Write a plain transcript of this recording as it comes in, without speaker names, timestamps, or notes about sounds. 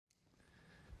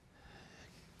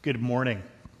Good morning.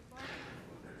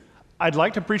 I'd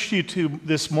like to preach to you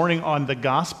this morning on the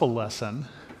gospel lesson.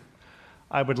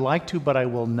 I would like to, but I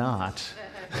will not.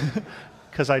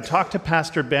 Because I talked to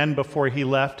Pastor Ben before he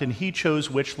left, and he chose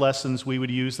which lessons we would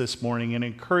use this morning and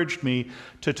encouraged me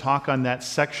to talk on that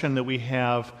section that we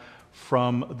have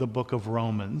from the book of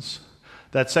Romans.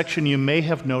 That section you may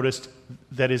have noticed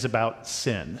that is about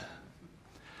sin.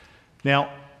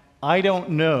 Now, I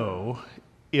don't know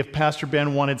if Pastor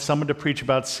Ben wanted someone to preach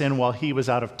about sin while he was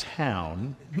out of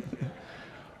town,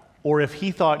 or if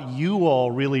he thought you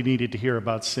all really needed to hear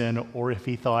about sin, or if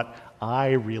he thought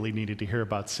I really needed to hear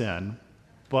about sin.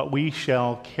 But we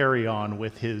shall carry on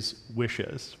with his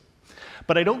wishes.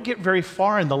 But I don't get very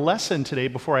far in the lesson today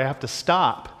before I have to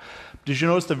stop. Did you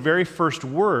notice the very first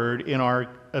word in our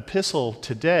epistle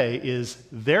today is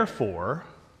therefore?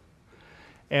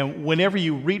 And whenever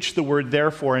you reach the word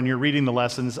therefore and you're reading the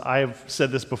lessons, I've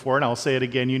said this before and I'll say it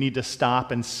again, you need to stop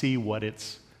and see what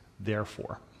it's there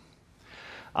for.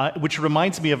 Which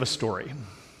reminds me of a story.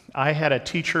 I had a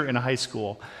teacher in high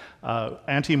school,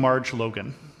 Auntie Marge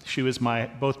Logan. She was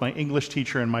both my English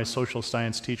teacher and my social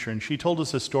science teacher, and she told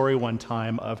us a story one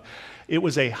time of, it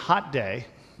was a hot day,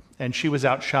 and she was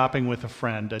out shopping with a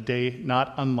friend, a day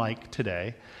not unlike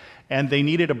today, and they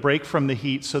needed a break from the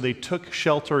heat, so they took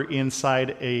shelter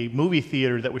inside a movie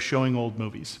theater that was showing old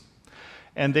movies.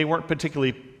 And they weren't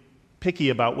particularly picky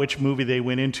about which movie they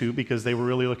went into because they were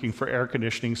really looking for air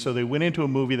conditioning, so they went into a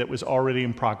movie that was already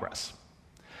in progress.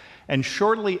 And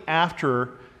shortly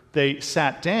after they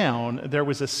sat down, there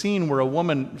was a scene where a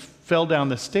woman fell down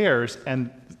the stairs, and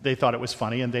they thought it was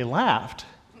funny, and they laughed.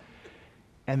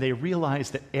 And they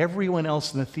realized that everyone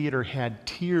else in the theater had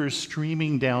tears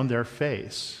streaming down their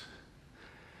face.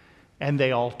 And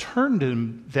they all turned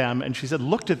to them, and she said,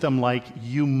 looked at them like,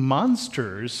 you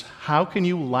monsters, how can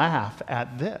you laugh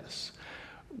at this?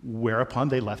 Whereupon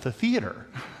they left the theater.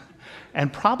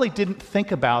 And probably didn't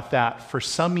think about that for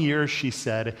some years, she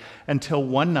said, until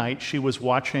one night she was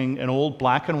watching an old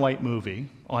black and white movie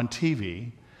on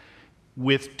TV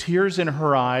with tears in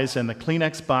her eyes and the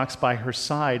Kleenex box by her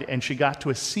side, and she got to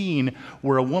a scene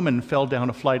where a woman fell down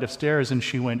a flight of stairs, and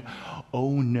she went,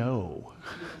 oh no.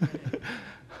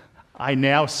 I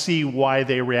now see why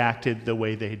they reacted the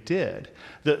way they did.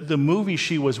 The movie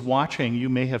she was watching, you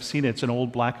may have seen it, it's an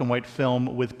old black and white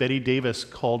film with Bette Davis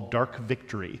called Dark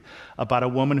Victory, about a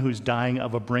woman who's dying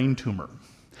of a brain tumor.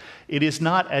 It is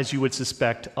not, as you would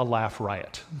suspect, a laugh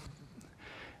riot.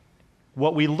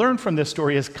 What we learn from this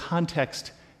story is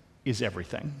context is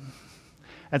everything.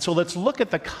 And so let's look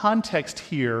at the context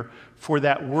here for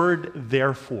that word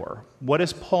therefore. What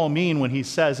does Paul mean when he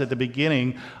says at the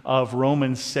beginning of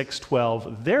Romans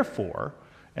 6:12, therefore,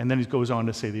 and then he goes on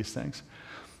to say these things.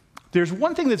 There's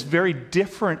one thing that's very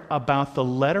different about the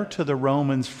letter to the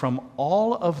Romans from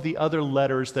all of the other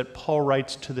letters that Paul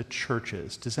writes to the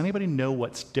churches. Does anybody know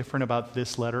what's different about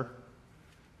this letter?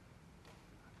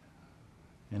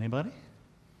 Anybody?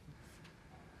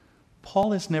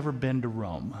 Paul has never been to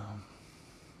Rome.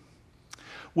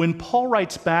 When Paul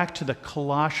writes back to the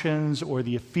Colossians or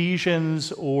the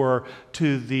Ephesians or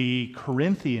to the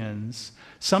Corinthians,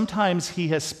 sometimes he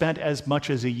has spent as much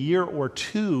as a year or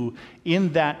two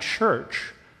in that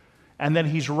church, and then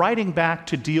he's writing back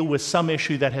to deal with some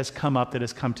issue that has come up that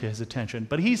has come to his attention.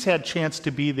 But he's had a chance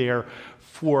to be there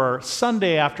for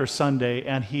Sunday after Sunday,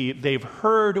 and they've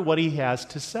heard what he has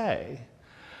to say.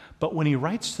 But when he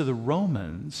writes to the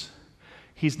Romans,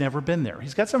 he's never been there.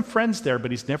 He's got some friends there,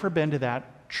 but he's never been to that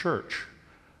church.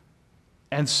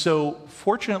 And so,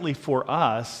 fortunately for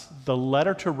us, the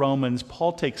letter to Romans,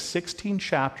 Paul takes 16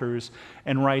 chapters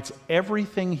and writes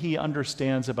everything he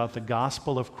understands about the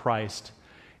gospel of Christ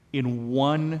in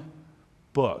one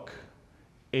book,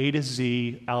 A to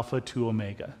Z, Alpha to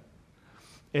Omega.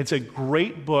 It's a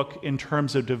great book in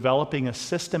terms of developing a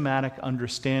systematic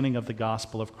understanding of the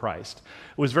gospel of Christ.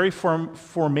 It was very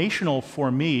formational for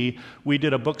me. We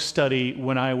did a book study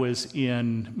when I was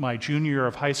in my junior year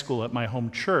of high school at my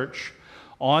home church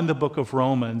on the book of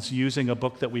Romans, using a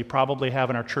book that we probably have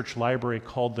in our church library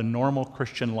called The Normal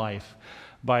Christian Life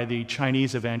by the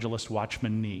Chinese evangelist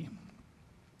Watchman Nee.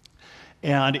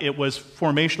 And it was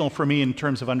formational for me in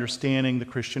terms of understanding the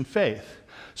Christian faith.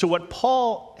 So what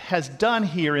Paul has done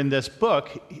here in this book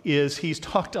is he's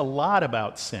talked a lot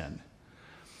about sin.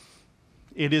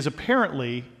 It is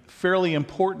apparently fairly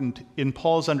important in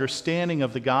Paul's understanding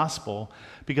of the gospel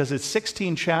because it's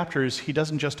 16 chapters. He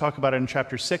doesn't just talk about it in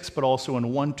chapter 6, but also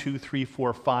in 1, 2, 3,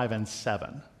 4, 5, and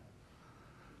 7.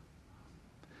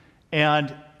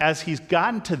 And as he's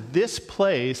gotten to this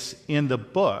place in the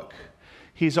book,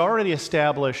 he's already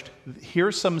established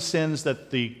here's some sins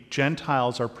that the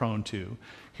Gentiles are prone to.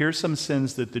 Here's some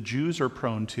sins that the Jews are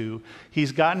prone to.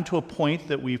 He's gotten to a point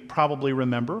that we probably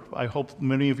remember. I hope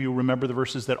many of you remember the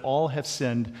verses that all have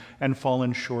sinned and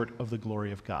fallen short of the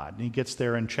glory of God. And he gets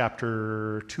there in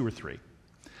chapter 2 or 3.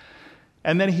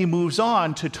 And then he moves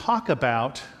on to talk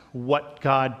about what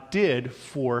God did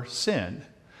for sin.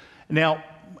 Now,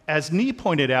 as Nee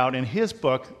pointed out in his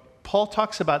book, Paul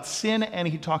talks about sin and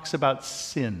he talks about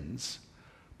sins,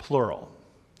 plural.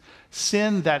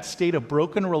 Sin, that state of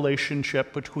broken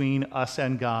relationship between us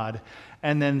and God,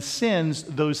 and then sins,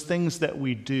 those things that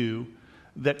we do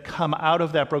that come out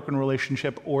of that broken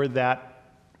relationship or that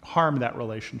harm that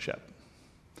relationship.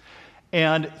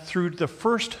 And through the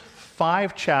first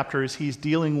 5 chapters, he's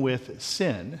dealing with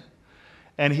sin,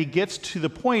 and he gets to the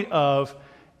point of,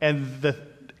 and the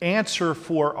answer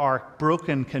for our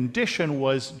broken condition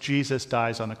was Jesus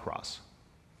dies on the cross.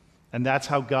 And that's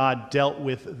how God dealt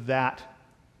with that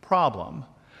problem.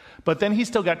 But then he's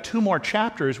still got 2 more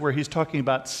chapters where he's talking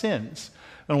about sins.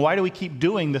 And why do we keep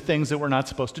doing the things that we're not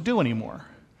supposed to do anymore?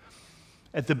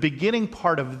 At the beginning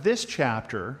part of this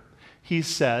chapter, he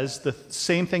says the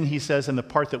same thing he says in the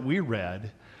part that we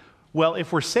read. Well,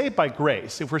 if we're saved by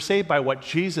grace, if we're saved by what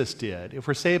Jesus did, if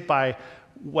we're saved by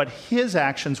what his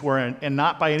actions were and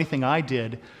not by anything I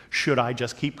did, should I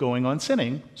just keep going on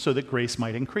sinning so that grace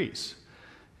might increase?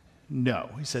 No,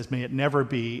 he says, may it never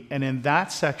be. And in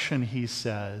that section, he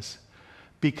says,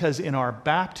 because in our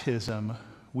baptism,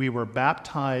 we were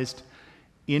baptized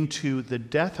into the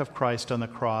death of Christ on the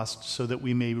cross so that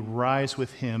we may rise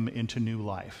with him into new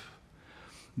life.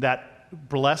 That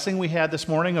blessing we had this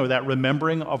morning, or that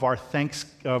remembering of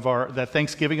that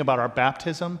thanksgiving about our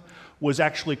baptism, was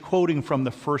actually quoting from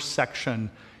the first section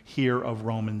here of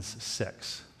Romans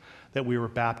 6, that we were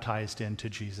baptized into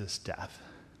Jesus' death.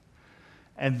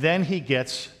 And then he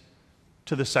gets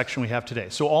to the section we have today.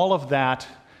 So all of that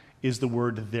is the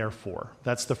word therefore.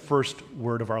 That's the first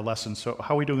word of our lesson. So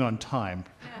how are we doing on time?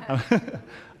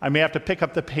 I may have to pick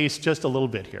up the pace just a little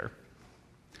bit here.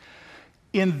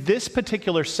 In this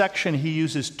particular section, he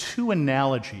uses 2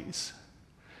 analogies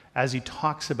as he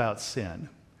talks about sin.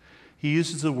 He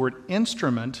uses the word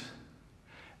instrument,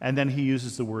 and then he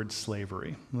uses the word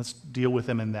slavery. Let's deal with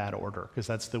them in that order, because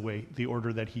that's the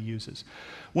order that he uses.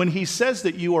 When he says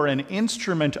that you are an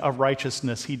instrument of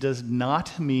righteousness, he does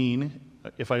not mean,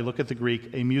 if I look at the Greek,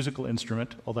 a musical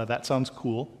instrument, although that sounds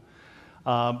cool.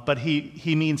 But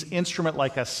he means instrument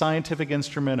like a scientific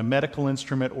instrument, a medical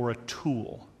instrument, or a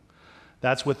tool.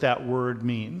 That's what that word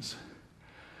means.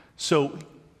 So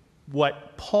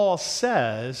what Paul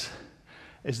says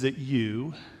is that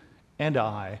you and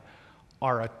I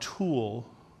are a tool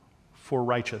for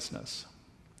righteousness.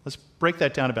 Let's break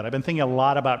that down a bit. I've been thinking a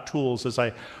lot about tools as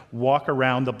I walk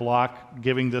around the block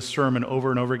giving this sermon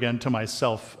over and over again to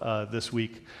myself this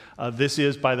week. This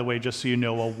is, by the way, just so you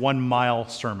know, a 1-mile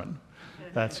sermon.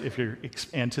 That's if you're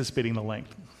anticipating the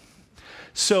length.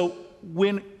 So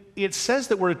when it says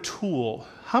that we're a tool,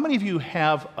 how many of you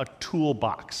have a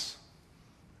toolbox?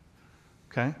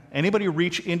 Okay. Anybody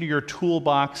reach into your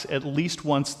toolbox at least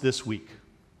once this week?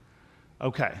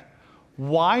 Okay.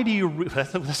 Why do you,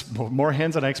 that's more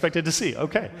hands than I expected to see.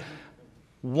 Okay.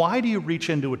 Why do you reach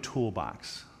into a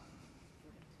toolbox?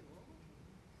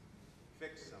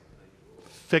 Fix something.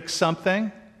 Fix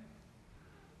something?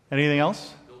 Anything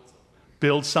else?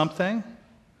 Build something?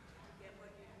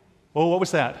 Oh, what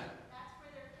was that?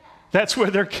 That's where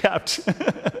they're kept.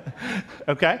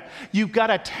 Okay? You've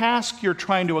got a task you're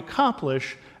trying to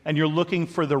accomplish, and you're looking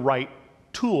for the right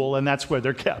tool, and that's where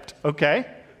they're kept. Okay?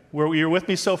 You're with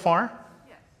me so far?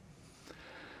 Yes.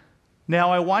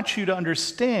 Now, I want you to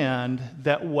understand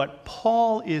that what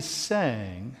Paul is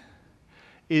saying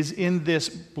is in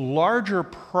this larger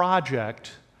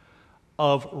project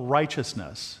of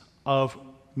righteousness, of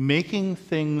making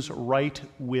things right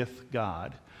with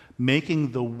God,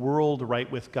 making the world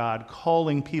right with God,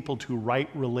 calling people to right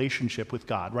relationship with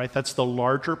God, right? That's the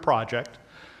larger project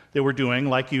that we're doing,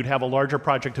 like you'd have a larger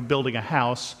project of building a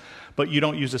house, but you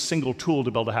don't use a single tool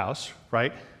to build a house,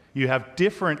 right? You have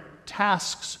different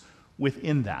tasks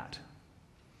within that,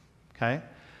 okay?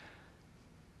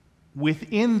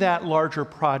 Within that larger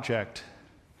project,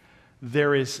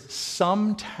 there is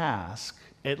some task,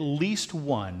 at least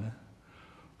one,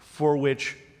 for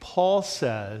which Paul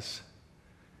says,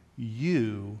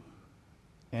 you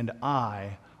and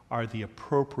I are the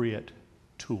appropriate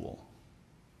tool.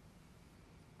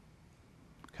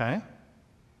 Okay?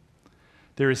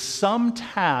 There is some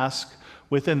task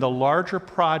within the larger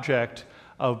project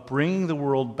of bringing the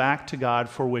world back to God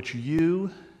for which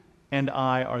you and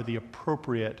I are the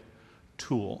appropriate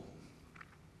tool.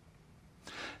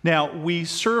 Now, we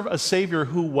serve a Savior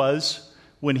who was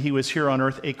when he was here on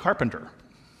earth, a carpenter,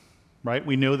 right?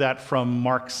 We know that from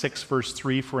Mark 6, verse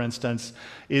 3, for instance.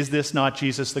 Is this not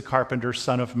Jesus the carpenter,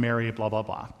 son of Mary, blah, blah,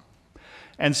 blah.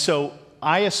 And so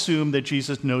I assume that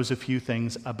Jesus knows a few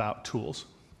things about tools.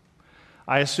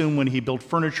 I assume when he built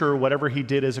furniture, whatever he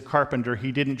did as a carpenter,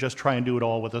 he didn't just try and do it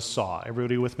all with a saw.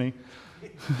 Everybody with me?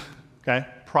 Okay?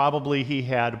 Probably he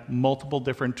had multiple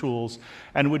different tools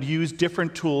and would use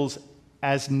different tools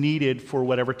as needed for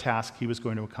whatever task he was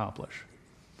going to accomplish.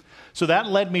 So that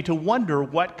led me to wonder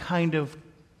what kind of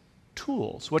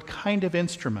tools, what kind of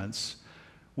instruments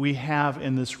we have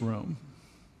in this room.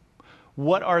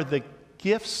 What are the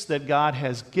gifts that God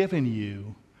has given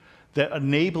you that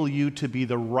enable you to be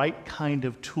the right kind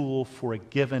of tool for a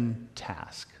given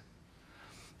task?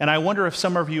 And I wonder if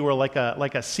some of you are like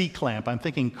a C-clamp. I'm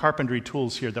thinking carpentry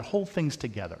tools here that hold things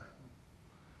together.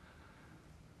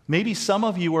 Maybe some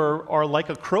of you are like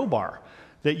a crowbar,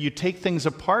 that you take things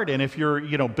apart, and if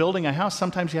you're building a house,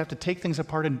 sometimes you have to take things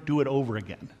apart and do it over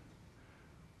again,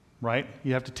 right?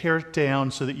 You have to tear it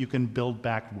down so that you can build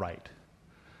back right.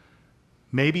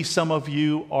 Maybe some of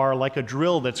you are like a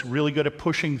drill that's really good at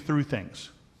pushing through things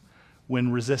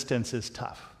when resistance is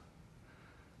tough.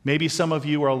 Maybe some of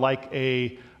you are like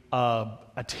a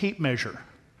tape measure,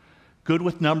 good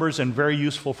with numbers and very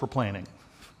useful for planning.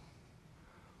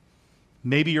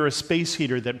 Maybe you're a space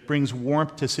heater that brings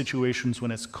warmth to situations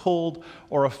when it's cold,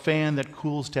 or a fan that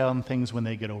cools down things when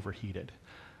they get overheated.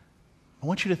 I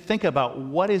want you to think about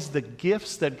what is the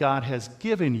gifts that God has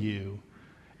given you,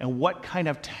 and what kind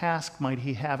of task might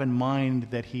he have in mind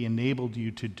that he enabled you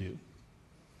to do.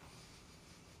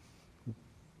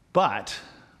 But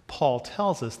Paul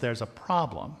tells us there's a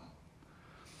problem.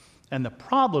 And the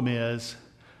problem is,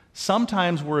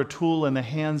 sometimes we're a tool in the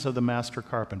hands of the master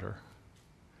carpenter,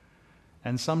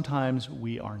 and sometimes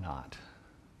we are not.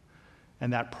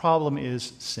 And that problem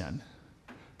is sin.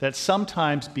 That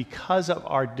sometimes, because of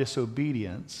our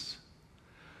disobedience,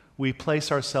 we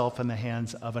place ourselves in the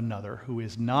hands of another who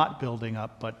is not building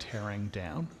up but tearing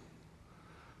down.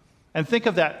 And think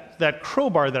of that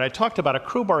crowbar that I talked about. A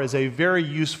crowbar is a very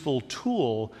useful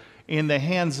tool in the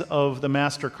hands of the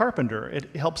master carpenter.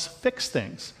 It helps fix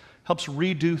things, helps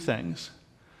redo things.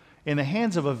 In the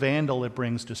hands of a vandal, it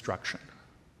brings destruction.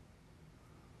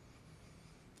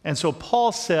 And so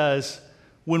Paul says,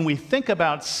 when we think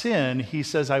about sin, he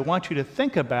says, I want you to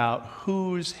think about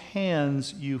whose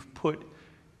hands you've put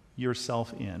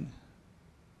yourself in.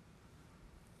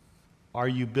 Are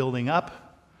you building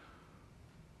up,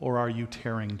 or are you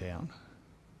tearing down?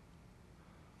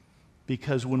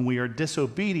 Because when we are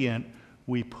disobedient,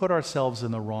 we put ourselves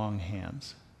in the wrong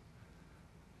hands.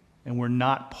 And we're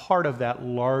not part of that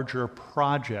larger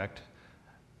project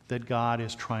that God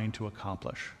is trying to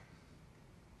accomplish.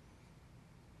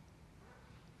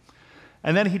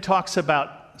 And then he talks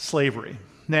about slavery.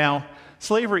 Now,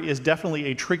 slavery is definitely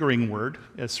a triggering word,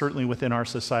 certainly within our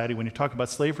society when you talk about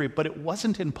slavery, but it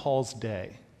wasn't in Paul's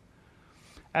day.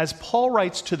 As Paul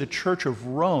writes to the church of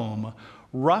Rome,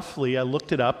 roughly, I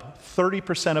looked it up,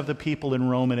 30% of the people in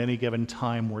Rome at any given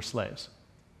time were slaves.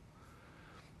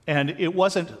 And it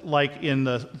wasn't like in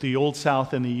the Old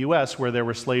South in the U.S. where there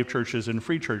were slave churches and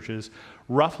free churches.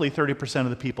 Roughly 30% of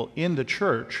the people in the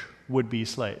church would be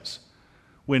slaves.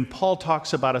 When Paul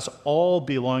talks about us all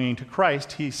belonging to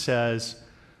Christ, he says,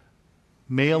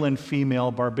 male and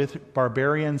female,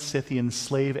 barbarian, Scythian,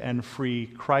 slave and free,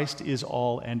 Christ is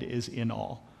all and is in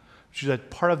all. Which is a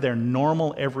part of their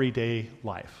normal everyday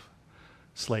life,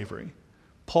 slavery.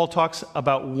 Paul talks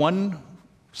about one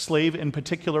slave in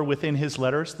particular within his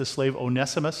letters, the slave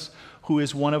Onesimus, who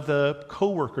is one of the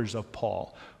co-workers of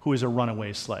Paul, who is a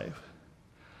runaway slave.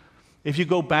 If you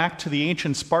go back to the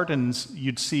ancient Spartans,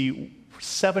 you'd see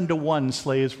 7-to-1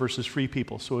 slaves versus free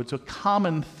people. So it's a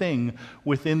common thing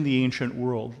within the ancient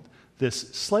world, this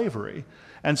slavery.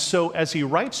 And so as he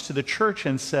writes to the church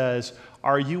and says,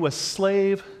 are you a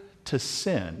slave to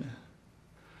sin?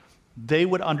 They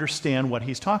would understand what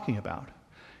he's talking about.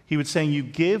 He would say, you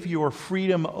give your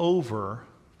freedom over.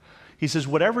 He says,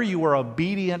 whatever you are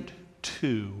obedient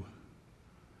to,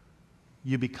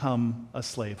 you become a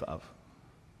slave of.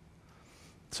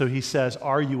 So he says,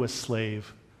 are you a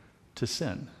slave to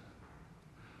sin?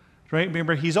 Right?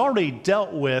 Remember, he's already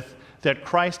dealt with that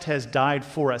Christ has died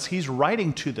for us. He's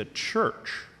writing to the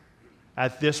church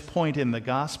at this point in the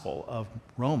gospel of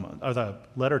Romans, or the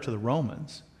letter to the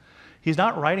Romans. He's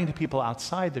not writing to people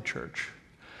outside the church.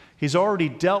 He's already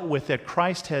dealt with that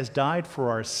Christ has died for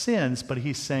our sins, but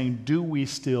he's saying, do we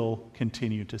still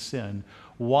continue to sin?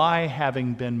 Why,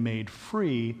 having been made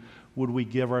free, would we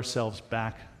give ourselves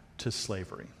back to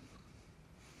slavery?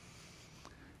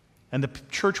 And the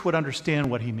church would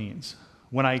understand what he means.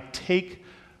 when I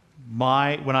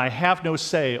have no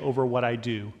say over what I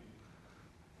do,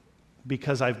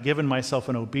 because I've given myself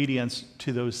in obedience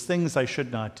to those things I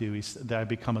should not do, that I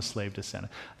become a slave to sin.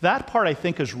 That part, I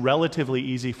think, is relatively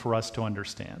easy for us to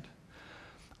understand.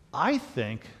 I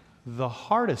think the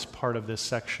hardest part of this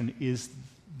section is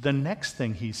the next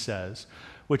thing he says,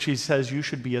 which he says you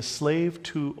should be a slave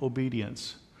to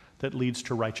obedience that leads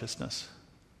to righteousness.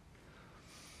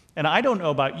 And I don't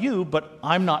know about you, but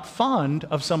I'm not fond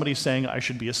of somebody saying I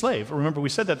should be a slave. Remember, we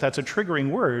said that that's a triggering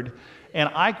word, and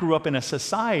I grew up in a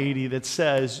society that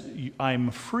says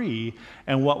I'm free,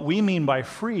 and what we mean by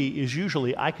free is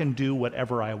usually I can do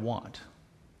whatever I want.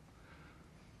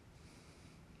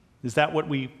 Is that what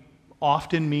we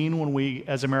often mean when we,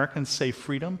 as Americans, say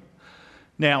freedom?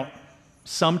 Now,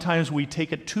 sometimes we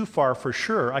take it too far for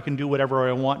sure. I can do whatever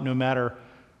I want no matter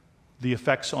the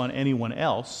effects on anyone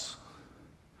else.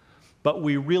 But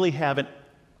we really have,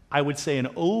 I would say, an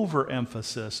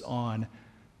overemphasis on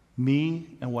me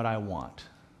and what I want.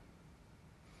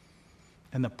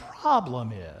 And the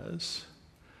problem is,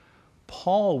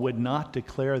 Paul would not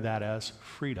declare that as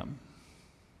freedom.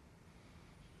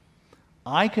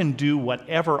 I can do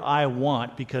whatever I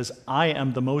want because I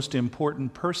am the most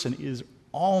important person is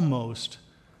almost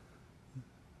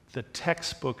the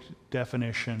textbook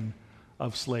definition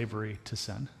of slavery to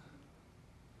sin.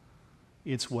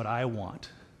 It's what I want.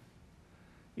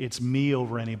 It's me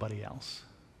over anybody else.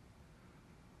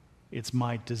 It's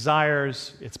my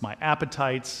desires, it's my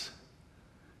appetites,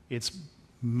 it's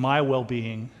my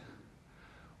well-being.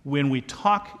 When we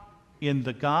talk in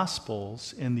the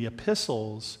Gospels, in the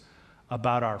epistles,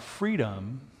 about our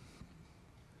freedom,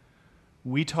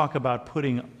 we talk about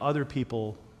putting other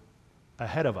people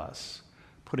ahead of us,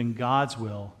 putting God's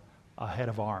will ahead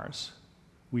of ours.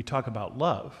 We talk about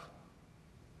love,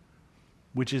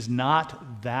 which is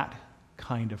not that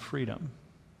kind of freedom.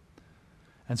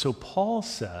 And so Paul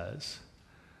says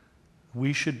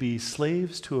we should be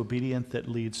slaves to obedience that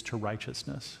leads to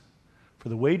righteousness. For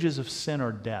the wages of sin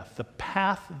are death. The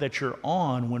path that you're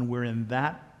on when we're in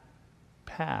that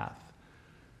path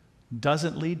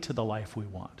doesn't lead to the life we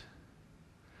want.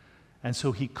 And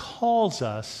so he calls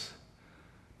us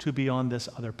to be on this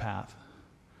other path.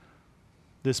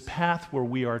 This path where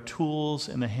we are tools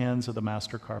in the hands of the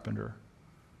master carpenter,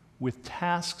 with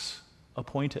tasks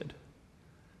appointed,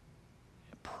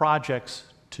 projects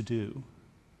to do,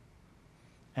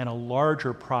 and a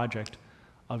larger project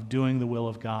of doing the will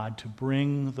of God to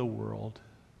bring the world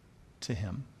to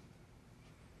him.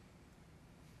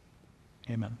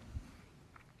 Amen.